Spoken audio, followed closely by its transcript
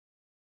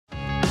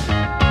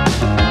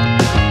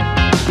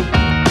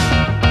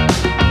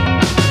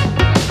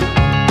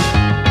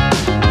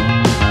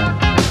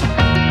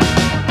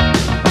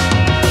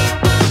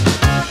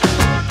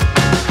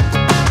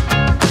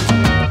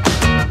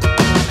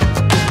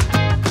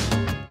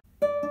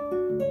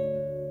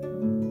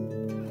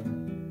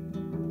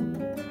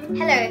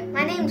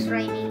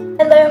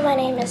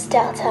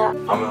Estella.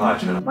 I'm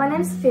Elijah. My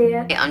name's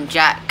Sophia. Hey, I'm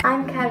Jack.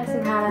 I'm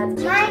Kirsten Hannah.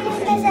 My name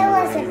is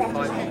Elizabeth.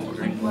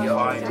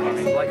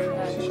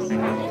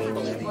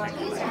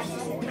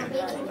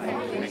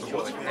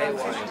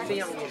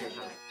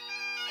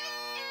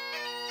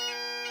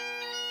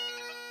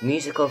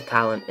 Musical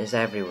talent is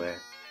everywhere,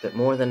 but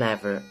more than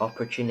ever,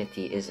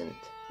 opportunity isn't.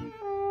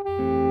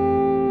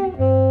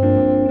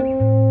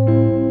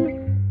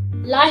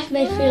 Life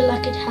may feel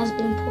like it has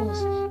been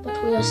paused,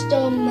 but we are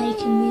still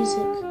making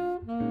music.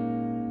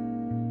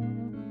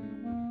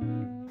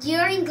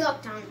 During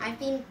lockdown, I've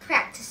been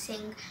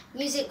practicing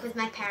music with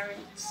my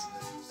parents.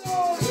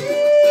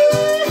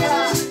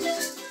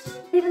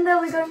 Even though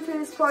we're going through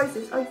this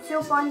process, I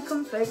still find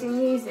comfort in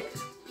music.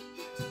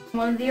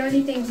 One of the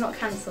only things not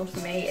cancelled for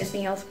me is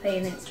being able to play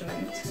an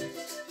instrument.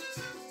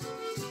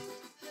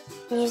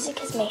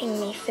 Music is making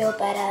me feel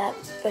better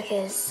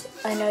because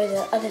I know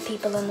that other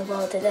people in the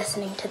world are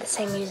listening to the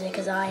same music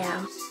as I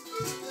am.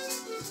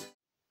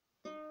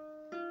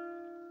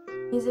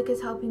 Music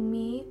is helping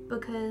me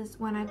because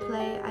when I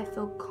play, I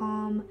feel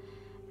calm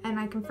and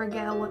I can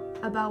forget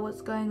about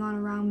what's going on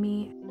around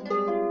me.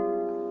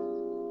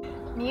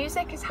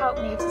 Music has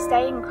helped me to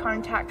stay in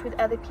contact with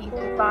other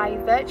people by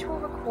virtual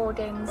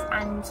recordings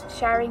and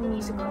sharing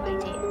musical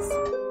ideas.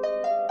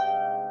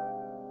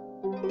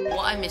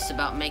 What I miss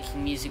about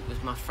making music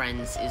with my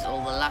friends is all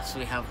the laughs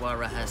we have while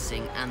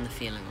rehearsing and the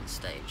feeling on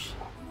stage.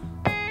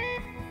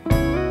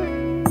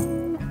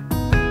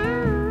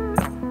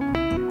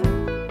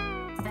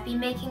 I've been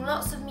making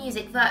lots of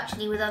music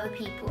virtually with other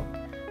people,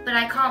 but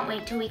I can't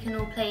wait till we can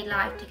all play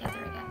live together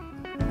again.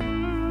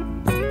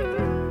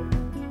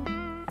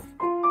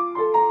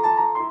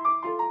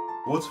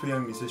 Awards for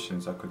Young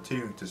Musicians are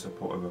continuing to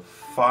support over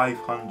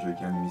 500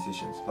 young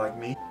musicians like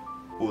me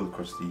all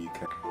across the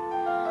UK.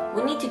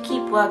 We need to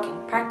keep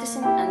working,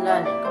 practicing and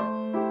learning.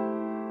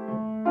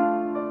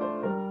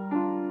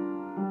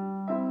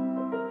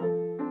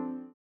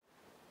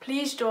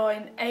 Please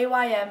join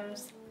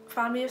AYM's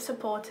family of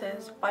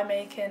supporters by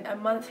making a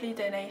monthly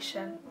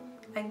donation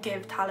and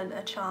give talent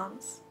a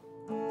chance.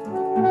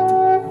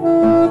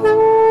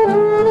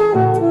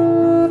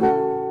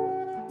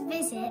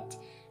 Visit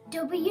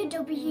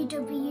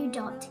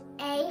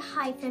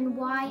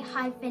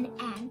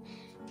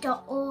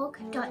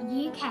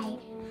www.a-y-m.org.uk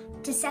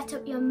to set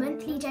up your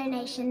monthly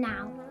donation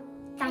now.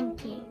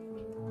 Thank you.